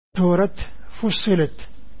سورة فصلت.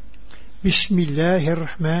 بسم الله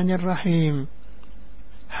الرحمن الرحيم.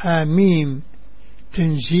 حاميم.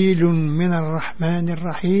 تنزيل من الرحمن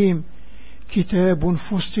الرحيم. كتاب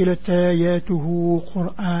فصلت آياته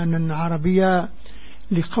قرآنا عربيا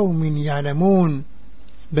لقوم يعلمون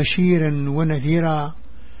بشيرا ونذيرا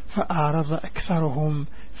فأعرض أكثرهم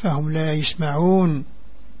فهم لا يسمعون.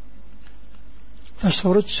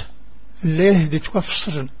 فسورة الله ذي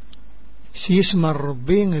تفصل سيسمى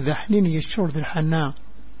الربين ذا حنين يشور ذي الحناء.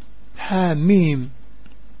 حاميم.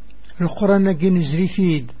 القرآن جنزري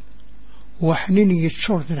فيد وحنين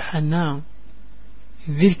يشور ذي الحناء.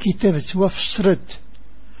 ذي الكتاب توفصرت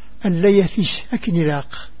أن لا يثيس أكن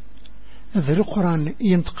راق. ذي القرآن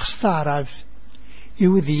ينطق استعرف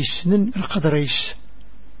يوذي سنن القدريس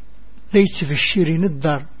ليس في الشيرين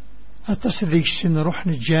الدار أتصدق سن روح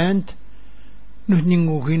نجانت نهنين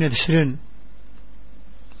غين ذسرن.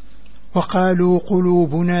 وقالوا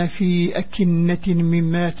قلوبنا في أكنة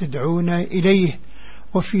مما تدعونا إليه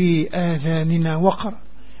وفي آذاننا وقر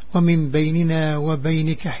ومن بيننا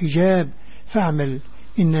وبينك حجاب فاعمل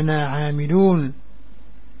إننا عاملون.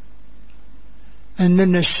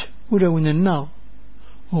 أننس ولون النار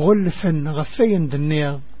غلفا غفيا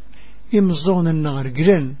النياض يمزون النغر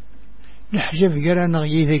قرن لحجب قران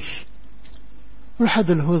غيذك ولحد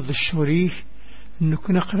الهوض الشوريك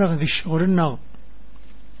أنك نقرأ ذي الشغل النغ.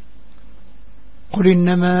 قل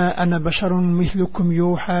إنما أنا بشر مثلكم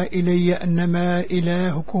يوحى إلي أنما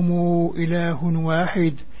إلهكم إله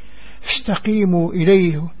واحد فاستقيموا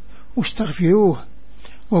إليه واستغفروه.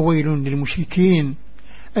 وويل للمشركين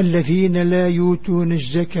الذين لا يؤتون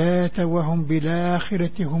الزكاة وهم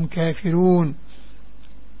بالآخرة هم كافرون.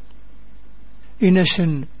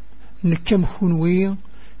 إنسا نكم خنوية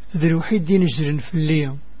ذو حد نزر في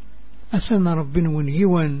الليل أثنى رب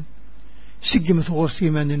ونيوان سجمت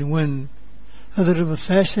غصيما ون أضرب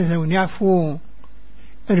الثاسة ونعفو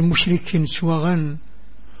المشركين سواغا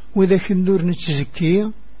وذاك النور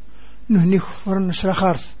نتزكي نهني خفر نسر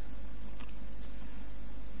خارث.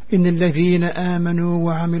 إن الذين آمنوا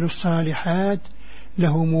وعملوا الصالحات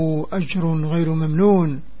لهم أجر غير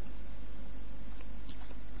ممنون.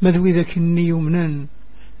 مذوي ذاك الني يمنان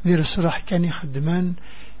ذي الصلاح كان يخدمان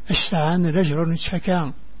السعان الأجر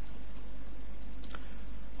نتفكان.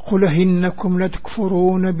 قل إنكم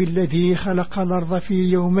لتكفرون بالذي خلق الأرض في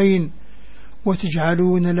يومين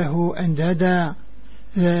وتجعلون له أندادا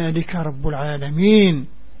ذلك رب العالمين.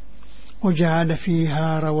 وجعل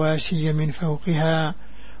فيها رواسي من فوقها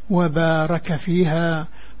وبارك فيها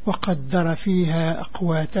وقدر فيها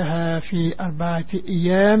أقواتها في 4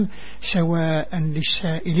 أيام سواء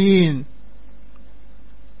للسائلين.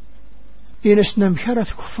 إنسنا مشارة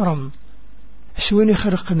كفرم سويني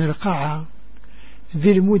خرقنا القاعة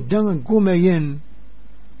ذي المدة قوميا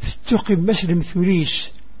تقم مسلم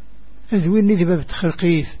ثريس أذويني ذي باب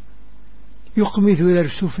تخرقيث يقمي ذو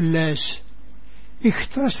الرسوف اللاس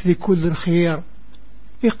اكترس ذي كل الخير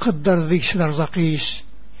يقدر ذي سر الرقيس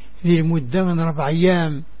ذي المدة من 4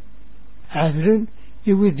 أيام عذر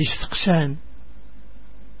يويد استقسان.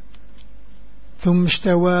 ثم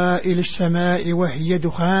استوى إلى السماء وهي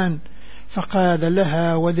دخان فقال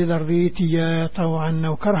لها وللأرض ائتيا طوعا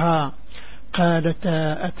أو كرها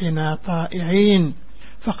قالتا أتنا طائعين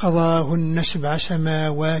فقضاهن 7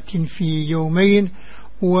 سماوات في يومين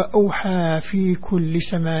وأوحى في كل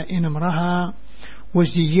سماء أمرها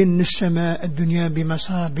وزين السماء الدنيا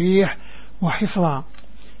بمصابيح وحفظا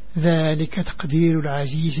ذلك تقدير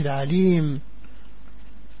العزيز العليم.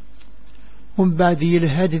 ومن بعد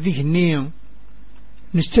يلهاد ذهني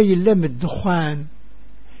نستيلم الدخان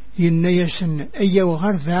ينيسن أي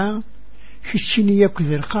وغرذا كتشيني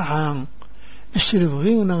يكذ القاعة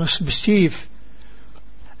السرفغين غصب السيف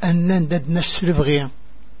أنن ددنا السرفغين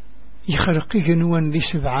يخرقيه نوان ذي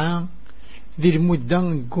 7 ذي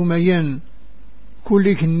المدة قميان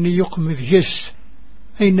كل كني يقمذ يس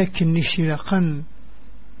أين كني سرقا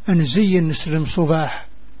أنزين نسلم صباح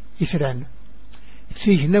إثران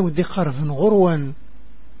فيه نودي قرف غروا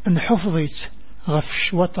أن حفظت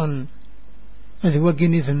غفش وطن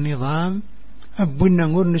أذوقني ذا النظام أبونا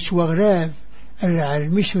نغرنس وغراف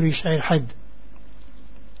العالمي سريسع الحد.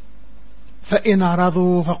 فإن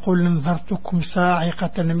أعرضوا فقل انذرتكم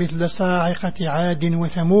صاعقة مثل صاعقة عاد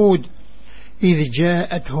وثمود إذ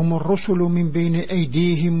جاءتهم الرسل من بين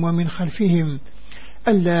أيديهم ومن خلفهم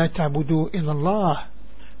ألا تعبدوا إلا الله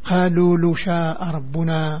قالوا لو شاء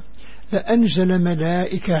ربنا لأنزل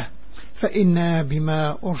ملائكة فإنا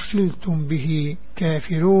بما أرسلتم به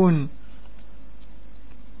كافرون.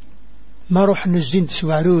 ما روح نزين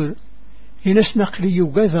تسوارور ينس نقلي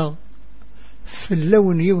وقذر في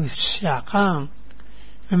اللون يوث السعقان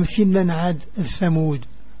أمثلنا عاد الثمود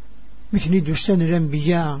مثل دوستان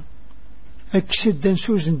الأنبياء أكسد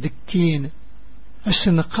نسوز دكين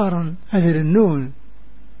السنقارن هذا النون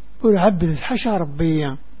والعبد حشا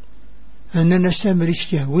ربيا أننا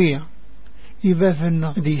سامريس يهوية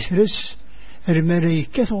إبافنا ذي سرس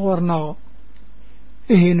الملايكة ثغورنا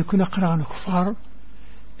إيه نكون أقرأ نكفار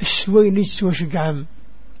السوين سواشقعم.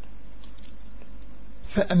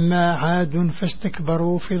 فأما عاد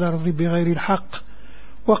فاستكبروا في الأرض بغير الحق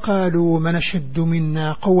وقالوا من أشد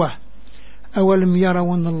منا قوة أولم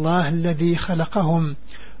يروا أن الله الذي خلقهم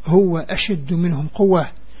هو أشد منهم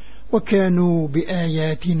قوة وكانوا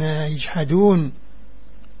بآياتنا يجحدون.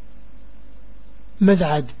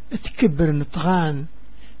 مذعد تكبر نطغان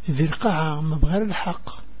ذي القاعة مبغير الحق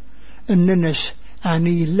أن الناس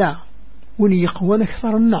عني الله وني يقوان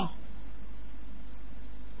أكثرنا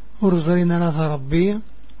ورزرنا نظر ربي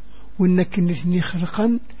وإنك نثني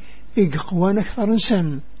خلقا يقوان أكثر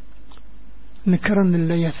إنسان نكرن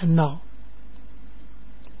اللي يثنى.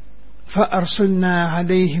 فأرسلنا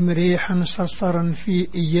عليهم ريحا صرصرا في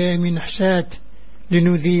أيام نحسات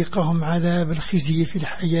لنذيقهم عذاب الخزي في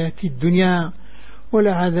الحياة الدنيا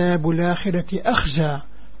ولعذاب الآخرة أخزى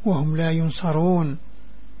وهم لا ينصرون.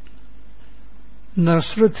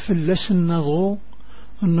 نرسلت في اللسن نضو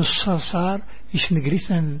أن الصرصار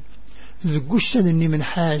يسنقرثا ذقوشا أني من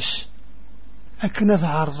حاس أكنث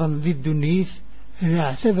عرضا ذي الدنيث لا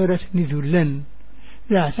اعتبرتني ذلا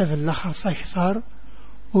لا اعتبر الأخر أكثر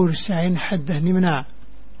ورسعين حده نمنع.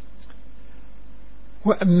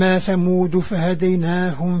 وأما ثمود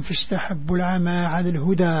فهديناهم فاستحبوا العمى على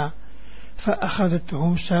الهدى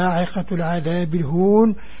فأخذتهم صاعقة العذاب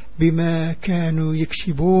الهون بما كانوا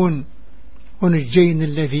يكسبون ونجينا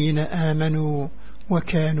الذين آمنوا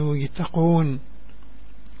وكانوا يتقون.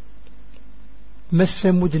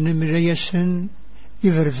 مثمود نمريسا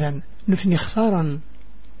إبرزا نفني اختارا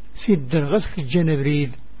في الدرغث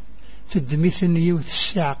الجنبريد تدمثني يوت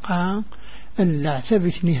السعقاء ألا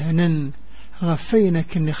ثبتني هنا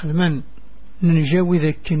غفينك نخدما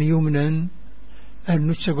ننجاوذك يمنا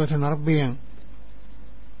النسبة ربيا.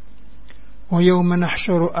 ويوم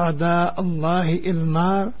نحشر أعداء الله إلى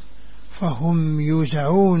النار فهم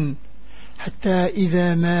يوزعون حتى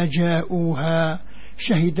إذا ما جاءوها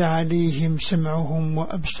شهد عليهم سمعهم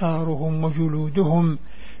وأبصارهم وجلودهم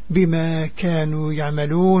بما كانوا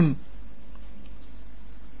يعملون.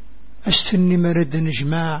 السن مرد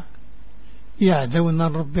نجماع يعذون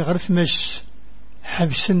الرب غرثمس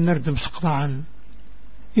حبس النرد مسقطعا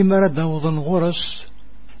إما رد وضن غرس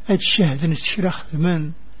أتشهد نتشرخ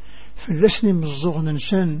ثمان فلسني مزوغ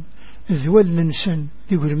ننسان ذول ننسان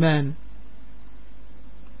ذي قرمان.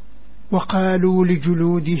 وقالوا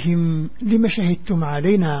لجلودهم لما شهدتم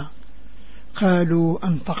علينا قالوا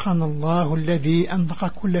أنطقنا الله الذي أنطق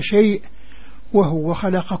كل شيء وهو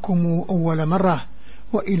خلقكم أول مرة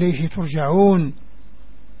وإليه ترجعون.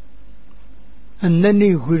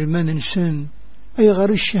 أنني قرمان ننسان أي غير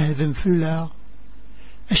الشهد في الله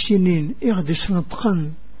السنين إغدي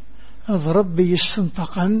سنطقا أضرب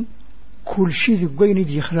يستنطقا كل شيء ذقين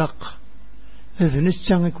ذي يخلق إذ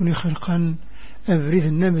نستان يكون يخلقا أبريد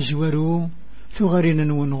النمز ورو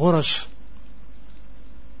ثغرنا ونغرس.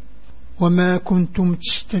 وما كنتم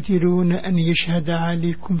تستترون أن يشهد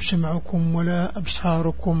عليكم سمعكم ولا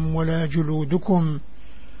أبصاركم ولا جلودكم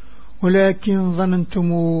ولكن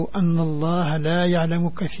ظننتم أن الله لا يعلم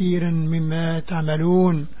كثيرا مما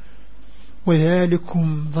تعملون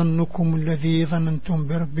وذلكم ظنكم الذي ظننتم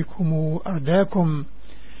بربكم أرداكم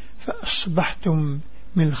فأصبحتم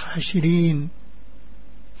من الخاسرين.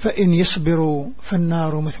 فإن يصبروا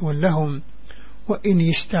فالنار مثوى لهم وإن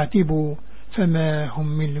يستعتبوا فما هم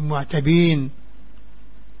من المعتبين.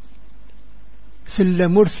 ثل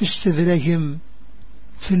مرث استذلهم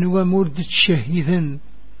ثنوى مرد شهيدا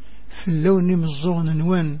في اللون مزغن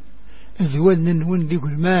نوان ذوال نوان ذي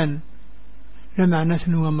قلمان لمعنى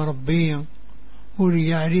ثنوى مربيا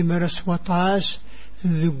وليعلي مرس وطاس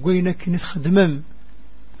ذقوينك نتخدمم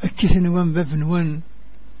أكث نوان باب نوان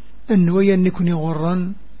النويا نكوني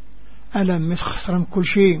غرا ألم متخسرا كل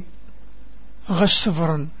شيء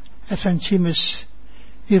غصفرا أفنتمس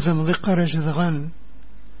إذا مضيق رجذغان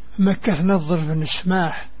مكة نظر في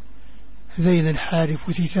السماح ذين الحارف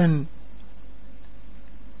وثيثا.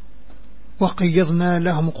 وقيضنا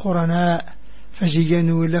لهم قرناء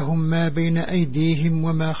فزينوا لهم ما بين أيديهم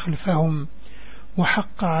وما خلفهم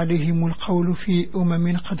وحق عليهم القول في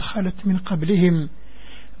قد خلت من قبلهم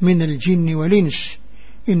من الجن والإنس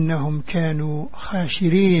إنهم كانوا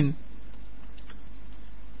خاسرين.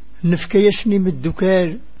 نفك يسني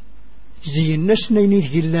مدكال زي الناس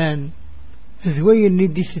نينيه جلان ذوين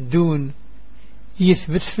ندي الدون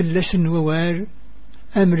يثبت في اللسن ووار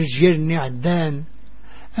أمر الجيرني عدان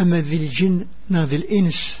أما ذي الجن ذي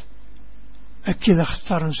الإنس أكد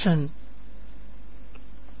اختار سن.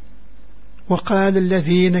 وقال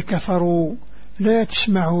الذين كفروا لا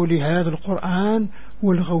تسمعوا لهذا القرآن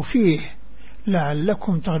والغوا فيه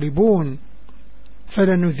لعلكم تغلبون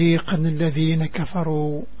فلنذيقن الذين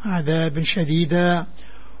كفروا عذابا شديدا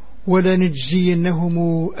ولنجزينهم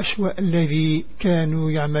أسوأ الذي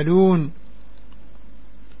كانوا يعملون.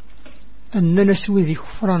 أننا نسوي ذي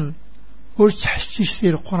كفرا ورتحسس في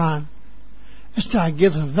القرآن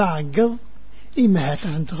استعقض ضعقض إما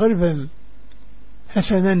هاتفن تغربا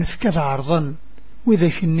هثنا نفكذ عرضا وإذا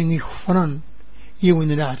كنني كفرا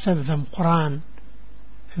يون العتاب ذم قرآن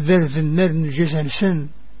ذرذ النار الجزا نسن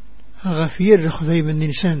غفير خذيب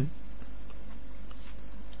النسان.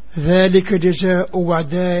 ذلك جزاء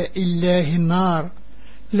وعداء الله النار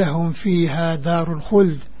لهم فيها دار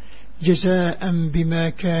الخلد جزاء بما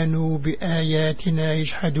كانوا بآياتنا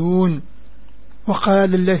يجحدون.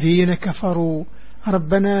 وقال الذين كفروا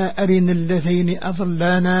ربنا أرنا الذين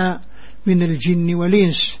أضلانا من الجن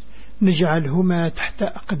والإنس نجعلهما تحت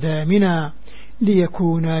أقدامنا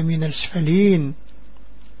ليكونا من الأسفلين.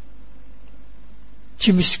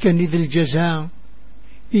 تمسكن ذي الجزاء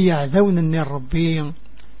يعذون الربين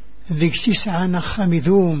ذيك سيسعان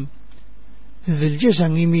خامذوم ذي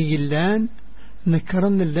الجزاء يميلان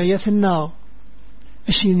نكرن اللاية النار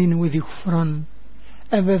أسينين وذي كفرا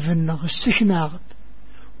أبابا استخناغ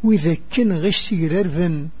وإذا كان غسير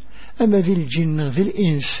أرفا أما ذي الجن ذي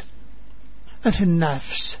الإنس أفي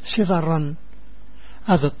النعفس سضرا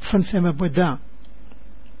هذا الطفن ثم بدا.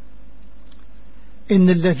 إن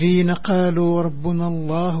الذين قالوا ربنا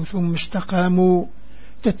الله ثم استقاموا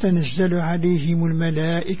تتنزل عليهم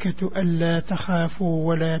الملائكة ألا تخافوا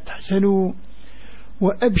ولا تحزنوا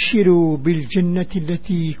وأبشروا بالجنة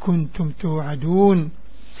التي كنتم توعدون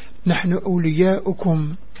نحن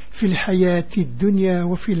أولياؤكم في الحياة الدنيا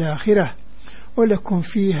وفي الآخرة ولكم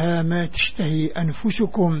فيها ما تشتهي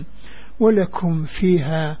أنفسكم ولكم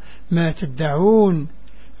فيها ما تدعون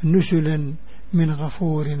نزلا من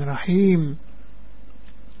غفور رحيم.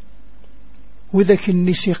 وذاك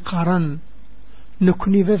النسي قرن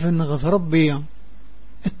نكني بابا نغض ربي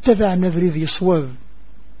اتبع نبريذ يصواب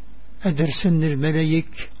أدرسن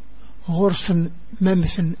الملايك غرسا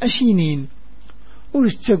ممثن أسينين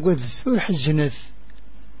ورستقوذ ورحزنث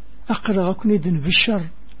أقرأ كنيدن بالشر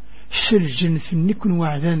سلجن في النكن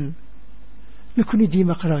وعدا نكون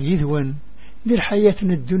ديما قرأ يذوان دير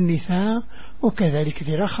حياتنا الدنيا وكذلك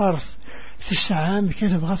دير خارث في السعام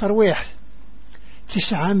كذب غطر واحد في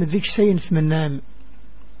السعام ذيك سين ثمنام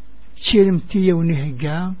تشيرمتية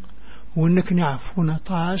ونهجا وانك نعفونا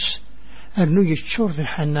طاش أرنو يتشور ذي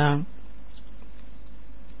الحنان.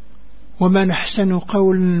 وما نحسن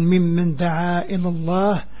قول ممن دعا إلى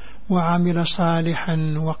الله وعمل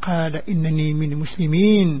صالحا وقال إنني من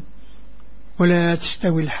المسلمين. ولا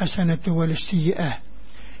تستوي الحسنة ولا السيئة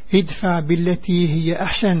ادفع بالتي هي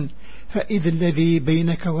أحسن فإذا الذي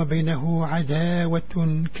بينك وبينه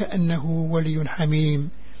عداوة كأنه ولي حميم.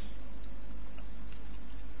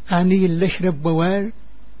 عني اللش ربوار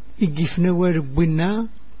يجفنا وربنا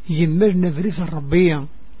يمرنا بريث الربية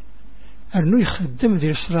أرنو يخدم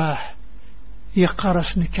ذي إصلاح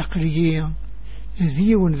يقرسن كقرية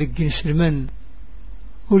ذيون ذي سلمان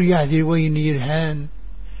وليعذي وين يرهان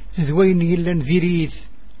ذوين يلان ذيريث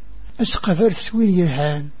أسقفر سوين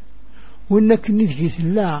يرهان وإنك نذكيث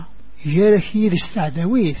الله يالك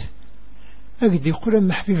يرستعدويث أقد يقول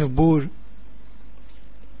محبيب بول.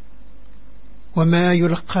 وما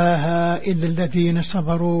يلقاها إلا الذين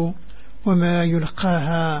صبروا وما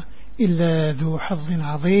يلقاها إلا ذو حظ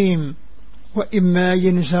عظيم. وإما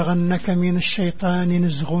ينزغنك من الشيطان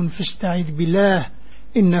نزغ فاستعذ بالله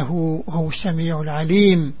إنه هو السميع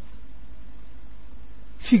العليم.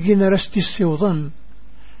 في جنرست السوضن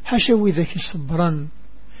حشوي ذاك صبرا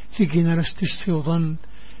في جنرست السوضن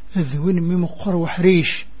ذوين ممقر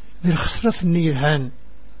وحريش ذي الخسرة النيرهان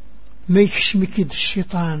ما يكشمكيد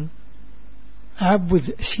الشيطان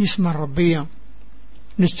عبد سيسم الربية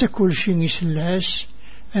نستكل شيء يسلاش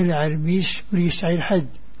العلميس وليسعي الحد.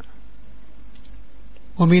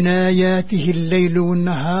 ومن آياته الليل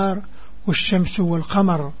والنهار والشمس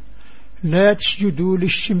والقمر لا تسجدوا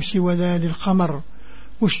للشمس ولا للقمر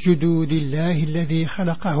واسجدوا لله الذي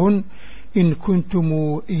خلقهن إن كنتم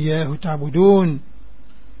إياه تعبدون.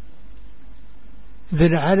 ذي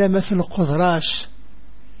العلمة القدراس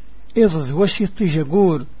إضذ وسط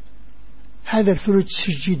جقور هذا الثلث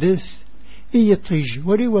سجدث إيطيج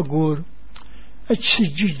ولي وقور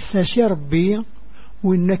أتسجد ثاسي ربي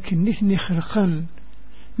وإنك نثني خلقا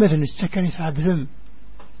مثل السكنة عبدم.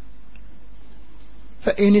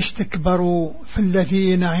 فإن استكبروا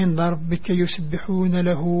فالذين عند ربك يسبحون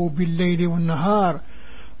له بالليل والنهار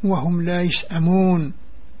وهم لا يسأمون.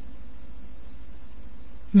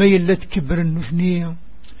 ما يلا تكبر النفنية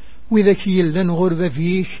وإذا كي يلا نغرب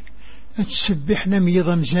فيك تسبحنا ميض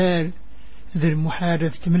مزال ذي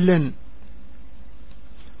المحادثة ملن.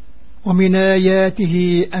 ومن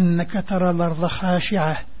آياته أنك ترى الأرض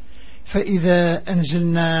خاشعة فإذا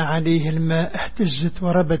أنزلنا عليه الماء اهتزت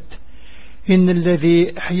وربت إن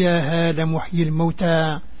الذي أحياها لمحيي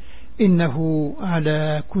الموتى إنه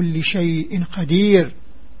على كل شيء قدير.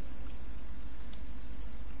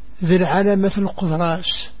 ذي العلامة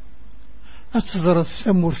القدراس أتظر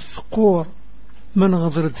الثمر الثقور من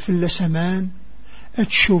غضرت في اللسمان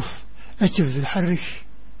أتشوف أتبذ الحرك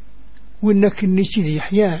وإنك النسي ذي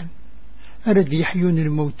يحيان أرد يحيون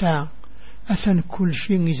الموتى أثن كل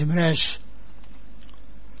شيء يزمراس.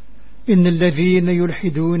 إن الذين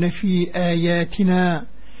يلحدون في آياتنا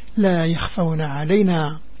لا يخفون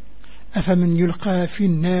علينا أفمن يلقى في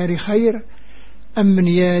النار خير أم من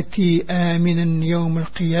ياتي آمنا يوم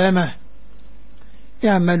القيامة.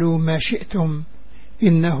 اعملوا ما شئتم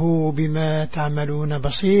إنه بما تعملون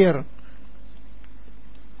بصير.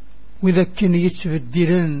 وإذا كان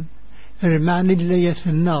يتبدلن المعنى اللي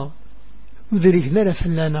يثنى وذريك لا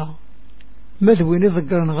فلانا مذوين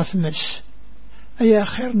ذكرن غثمس أي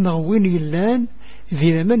خير نغوين يلان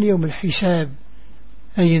ذي من يوم الحساب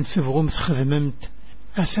أي نثبغم تخدممت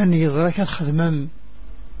أثني يضرك تخدمم.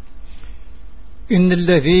 إن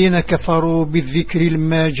الذين كفروا بالذكر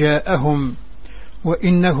لما جاءهم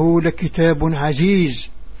وإنه لكتاب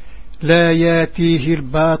عزيز لا ياتيه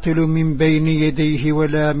الباطل من بين يديه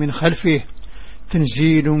ولا من خلفه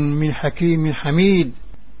تنزيل من حكيم حميد.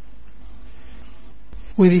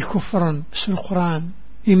 وذي كفرا في القرآن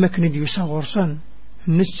إما كند يسغرصا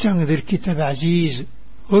نستان ذي الكتاب عزيز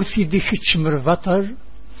غرفي ديك تشمر بطر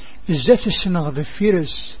الزات السنغ ذي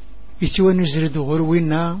فيرس يتوانزرد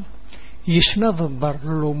غروينا يسنضبر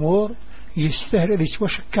الأمور يستهل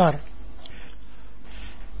يتوشكر.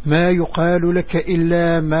 ما يقال لك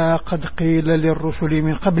إلا ما قد قيل للرسل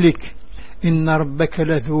من قبلك إن ربك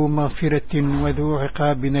لذو مغفرة وذو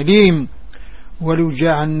عقاب أليم. ولو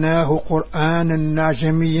جعلناه قرآنا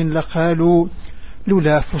أعجميا لقالوا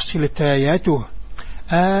لولا فصلت آياته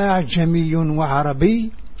أعجمي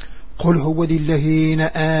وعربي قل هو للذين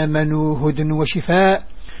آمنوا هدى وشفاء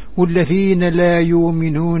والذين لا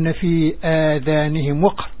يؤمنون في آذانهم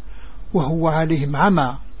وقر وهو عليهم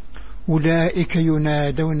عمى أولئك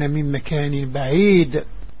ينادون من مكان بعيد.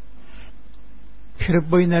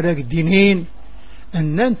 ربنا لك دينين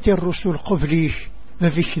أن أنت الرسل قبليه ما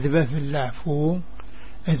فيش ذباب العفو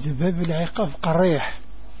الذباب العقاب قريح.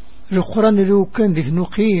 القرآن لو كان ذي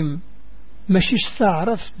نقيم ماشي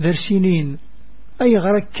استعرف ذر سنين أي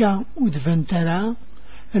غركة ودفنتنا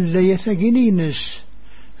اللي يثقينينس.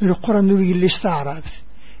 القرآن اللي استعرف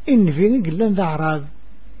إن فين قلنا ذا عرب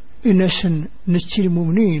إناس نتي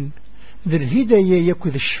المؤمنين ذي الهداية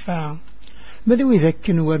يكوذ الشفاعة ماذا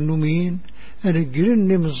يذكن ورنمين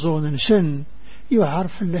رجلني مزون سن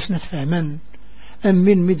يعرف اللسنة فهما أم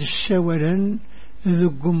من مد السولا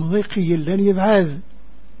ذو مضيقي لن يبعث.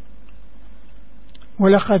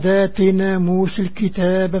 ولقد آتينا موسى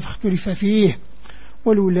الكتاب فاختلف فيه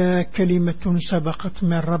ولولا كلمة سبقت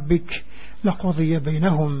من ربك لقضي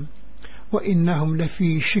بينهم وإنهم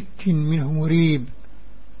لفي شك منه مريب.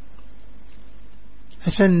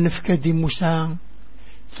 أثنف كدي موسى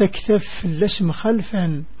فاكتف اللسم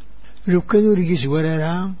خلفا لو كانوا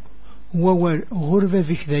يزورا وغربة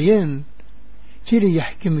ذكذيان تيري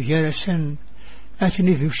يحكم جالسا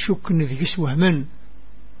أثني ذو الشك نذيس وهما.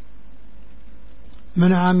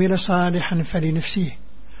 من عمل صالحا فلنفسه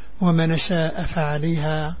ومن ساء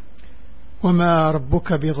فعليها وما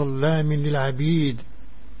ربك بظلام للعبيد.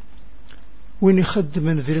 وين يخدم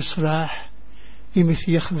من ذي الصلاح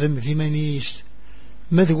يمثل يخدم ذي منيس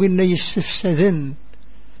مذوين يستفسدن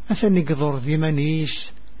أثني قدر ذي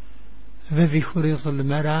منيس ذي خريط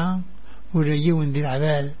المرأة ولا يون ذي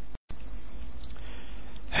العباد.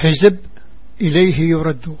 حزب إليه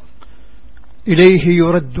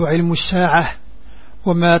يرد علم الساعة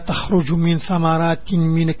وما تخرج من ثمرات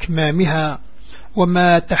من أكمامها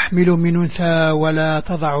وما تحمل من أنثى ولا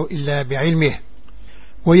تضع إلا بعلمه.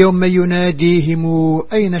 ويوم يناديهم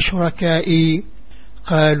أين شركائي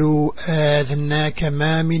قالوا آذناك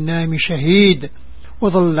ما منا من شهيد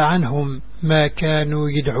وضل عنهم ما كانوا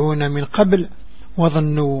يدعون من قبل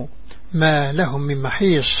وظنوا ما لهم من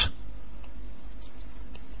محيص.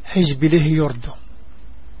 حزب له يردو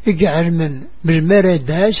اجعل من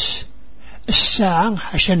بالمرداس الساعة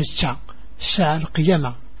عشان الساعة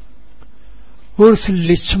القيامة ورث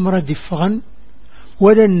اللي تمرد يفغن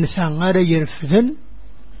ولا نثغر يرفذن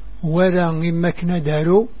ولا إما كنا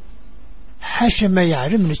دارو حاشا ما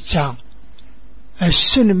يعلم نتا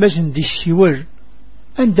السن مزن دي السيول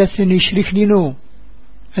أندثني شريكني نو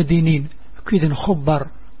أدينين كيد نخبر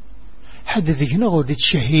حد ذيك غودي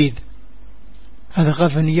الشهيد هذا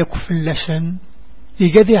غفني يكف اللسن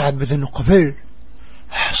يقضي عبد نقبل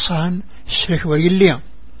حصان الشريك ويلي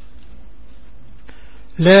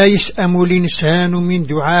لا يسأم الإنسان من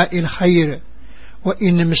دعاء الخير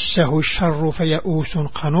وإن مسه الشر فيئوس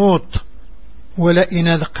قنوط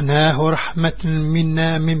ولئن ذقناه رحمة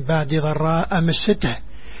منا من بعد ضراء مسته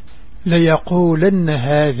ليقولن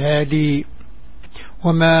هذا لي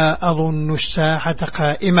وما أظن الساعة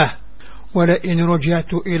قائمة ولئن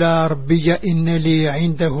رجعت إلى ربي إن لي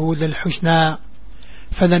عنده للحسنى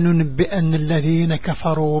فلننبئن الذين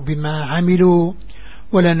كفروا بما عملوا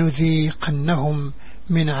ولنذيقنهم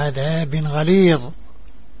من عذاب غليظ.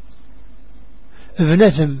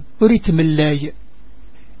 ابنثم أريت من الله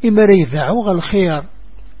إما ريذعوغ الخير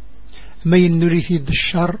ما ينريث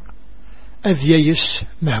الشر أذييس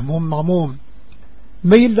مهموم مغموم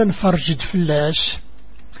ما يلا نفرجد في اللاس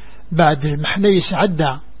بعد المحنيس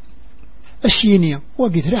عدى أسيني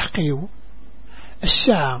وقد رحقيو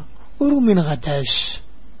الساعة ورو من غداس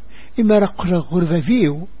إما رقل غرفة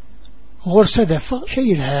فيو غور صدف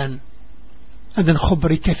شي الهان أذن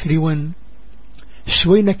خبري كثريون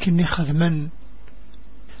سوينا كني خذمن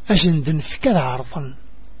أجندن في كذا عرضا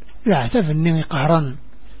العتف النمي قهرا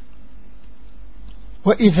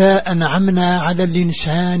وإذا أنعمنا على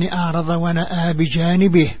الإنسان أعرض ونأى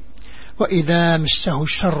بجانبه وإذا مسه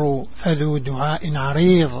الشر فذو دعاء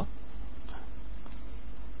عريض.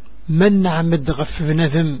 من نعمد غف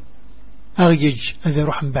بنذم أغيج أذي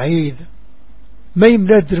روح بعيد ما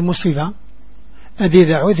يملاد المصيبة أذي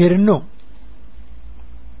ذا عذر النوم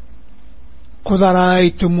قد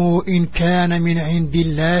رأيتم إن كان من عند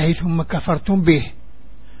الله ثم كفرتم به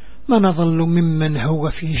ما نظل ممن هو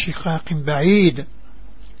في شقاق بعيد.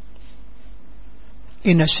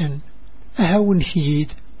 إنسان أهون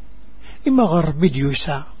ثيد إما غرب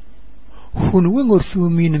ديوسا هنوين غرثو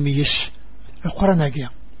من ميس القرآن أجي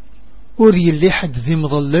وري اللي حد ذي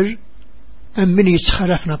مضلل أم من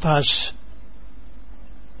يتخلف نطاس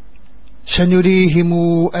سنريهم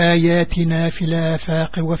آياتنا في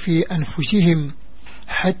الآفاق وفي أنفسهم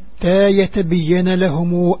حتى يتبين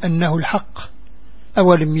لهم أنه الحق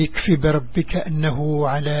أولم يكفي بربك أنه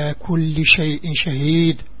على كل شيء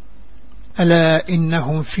شهيد ألا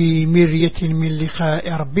إنهم في مرية من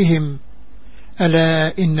لقاء ربهم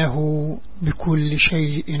ألا إنه بكل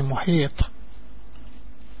شيء محيط.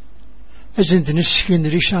 أزند نسكن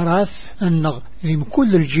رشارات النغ ذي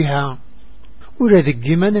كل الجهة ولا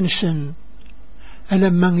ذي ما ننسن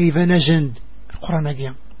ألما غيبان زند القرآن دي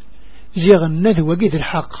زيغ النذوة قيد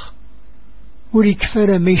الحق ولي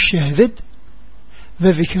كفر ما يشهدد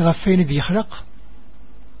ذاك غفين ذي خلق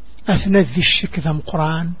أثنى ذي الشك ذا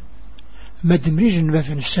القرآن ما دمريج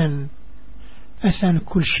بافن السن أثان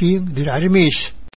كل شيء ذي العرميس